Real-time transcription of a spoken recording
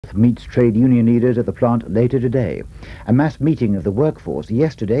Meets trade union leaders at the plant later today. A mass meeting of the workforce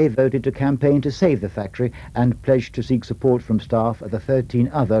yesterday voted to campaign to save the factory and pledged to seek support from staff at the 13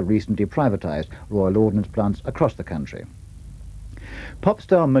 other recently privatised Royal Ordnance plants across the country. Pop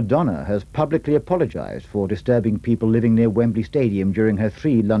star Madonna has publicly apologised for disturbing people living near Wembley Stadium during her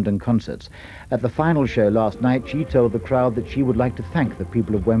 3 London concerts. At the final show last night, she told the crowd that she would like to thank the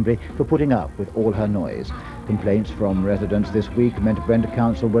people of Wembley for putting up with all her noise. Complaints from residents this week meant Brent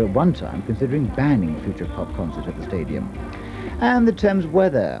Council were at one time considering banning future pop concerts at the stadium. And the Thames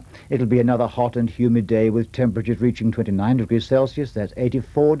weather. It'll be another hot and humid day with temperatures reaching 29 degrees Celsius, that's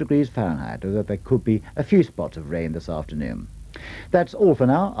 84 degrees Fahrenheit, although there could be a few spots of rain this afternoon. That's all for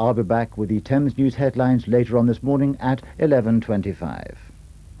now. I'll be back with the Thames News headlines later on this morning at 11:25.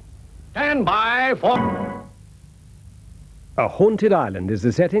 Stand by for... A haunted island is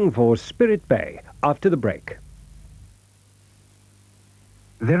the setting for Spirit Bay after the break.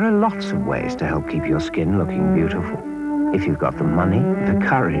 There are lots of ways to help keep your skin looking beautiful, if you've got the money, the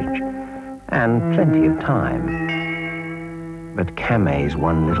courage, and plenty of time. But Camay's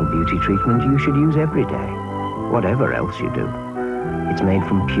one little beauty treatment you should use every day, whatever else you do. It's made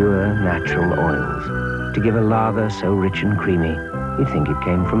from pure, natural oils to give a lather so rich and creamy, you'd think it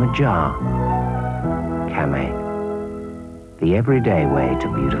came from a jar. Camay, the everyday way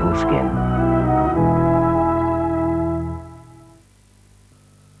to beautiful skin.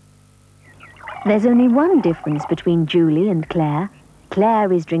 There's only one difference between Julie and Claire.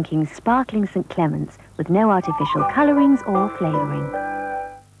 Claire is drinking sparkling St. Clement's with no artificial colourings or flavouring.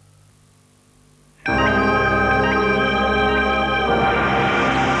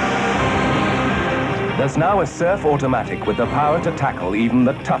 There's now a Surf Automatic with the power to tackle even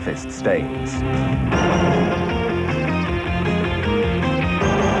the toughest stains.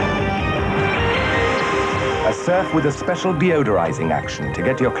 A Surf with a special deodorizing action to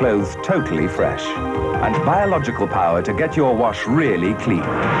get your clothes totally fresh. And biological power to get your wash really clean.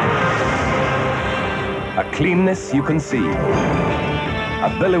 A cleanness you can see.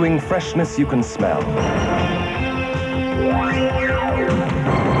 A billowing freshness you can smell.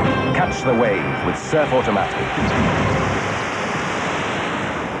 Catch the wave with Surf Automatic.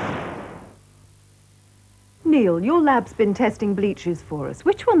 Neil, your lab's been testing bleaches for us.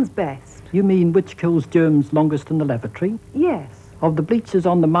 Which one's best? You mean which kills germs longest in the lavatory? Yes. Of the bleaches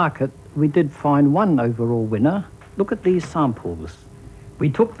on the market, we did find one overall winner. Look at these samples. We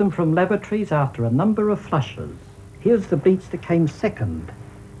took them from lavatories after a number of flushes. Here's the bleach that came second.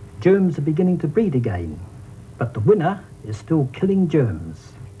 Germs are beginning to breed again, but the winner is still killing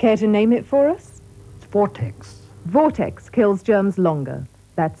germs. Care to name it for us? It's Vortex. Vortex kills germs longer.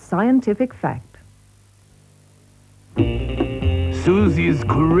 That's scientific fact. Susie's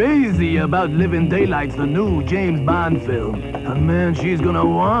crazy about Living Daylight's the new James Bond film. And man, she's gonna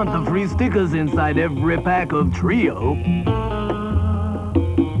want the free stickers inside every pack of Trio.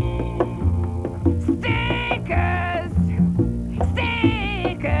 Stickers!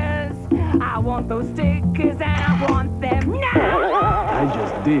 Stickers! I want those stickers and I want them now! I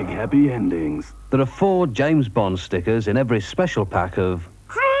just dig happy endings. There are 4 James Bond stickers in every special pack of...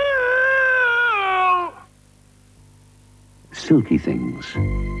 Silky things,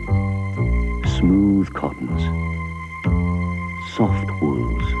 smooth cottons, soft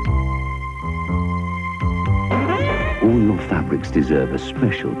wools. All your fabrics deserve a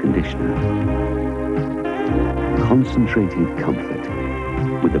special conditioner. Concentrated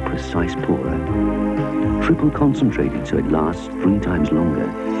comfort with a precise pourer. Triple concentrated so it lasts 3 times longer.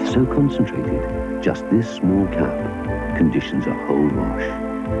 So concentrated, just this small cap conditions a whole wash.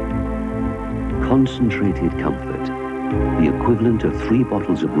 Concentrated comfort. The equivalent of 3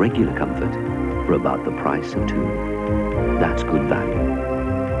 bottles of regular comfort for about the price of 2. That's good value.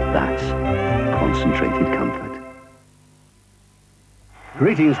 That's concentrated comfort.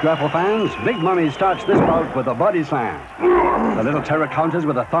 Greetings, Grapple fans. Big Mummy starts this bout with a body slam. The little terror counters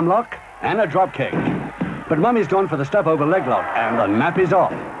with a thumb lock and a drop kick. But Mummy's gone for the step over leg lock and the nappy's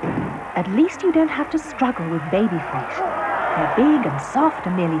off. At least you don't have to struggle with baby fresh. They're big and soft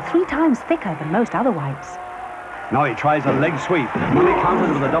and nearly 3 times thicker than most other wipes. Now he tries a leg sweep. Mummy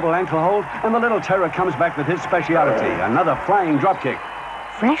counters with a double ankle hold, and the little terror comes back with his speciality, another flying drop kick.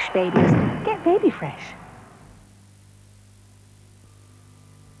 Fresh babies get baby fresh.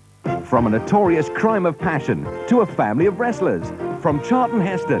 From a notorious crime of passion to a family of wrestlers. From Charlton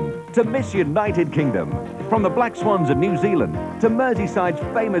Heston to Miss United Kingdom. From the Black Swans of New Zealand to Merseyside's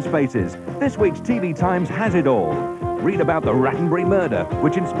famous faces. This week's TV Times has it all. Read about the Rattenbury murder,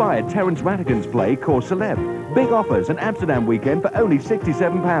 which inspired Terence Rattigan's play Cause Celeb. Big offers an Amsterdam weekend for only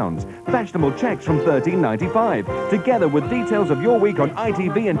 £67. Fashionable checks from £13.95. Together with details of your week on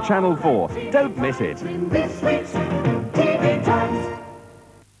ITV and Channel 4. Don't miss it. This week's TV Times.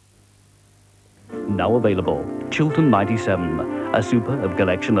 Now available, Chiltern 97, a superb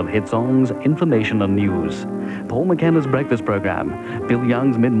collection of hit songs, information and news. Paul McKenna's breakfast program, Bill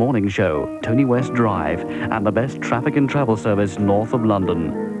Young's mid-morning show, Tony West Drive, and the best traffic and travel service north of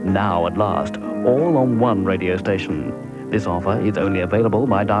London. Now at last, all on one radio station. This offer is only available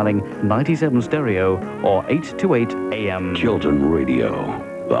by dialing 97 stereo or 828 AM. Chiltern Radio,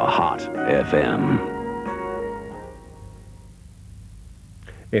 the Hot FM.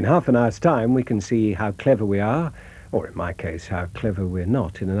 In half an hour's time, we can see how clever we are, or in my case, how clever we're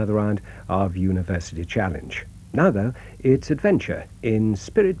not, in another round of University Challenge. Now, though, it's adventure in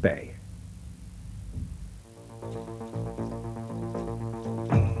Spirit Bay.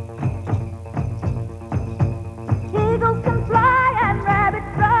 Eagles can fly and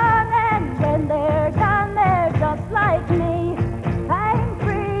rabbits run, and when they're done, they're just like me. I'm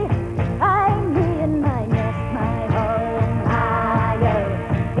free, I'm me in my nest, my home. Hi-yo.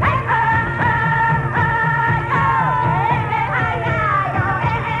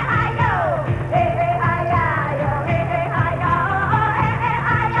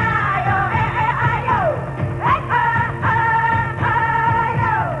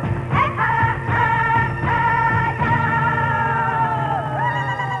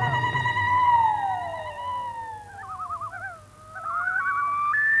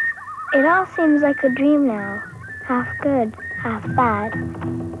 It all seems like a dream now, half good, half bad.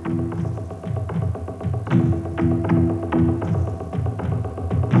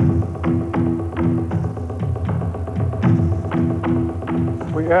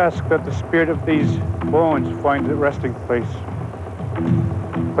 We ask that the spirit of these bones find a resting place,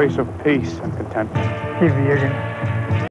 a place of peace and contentment. Hier,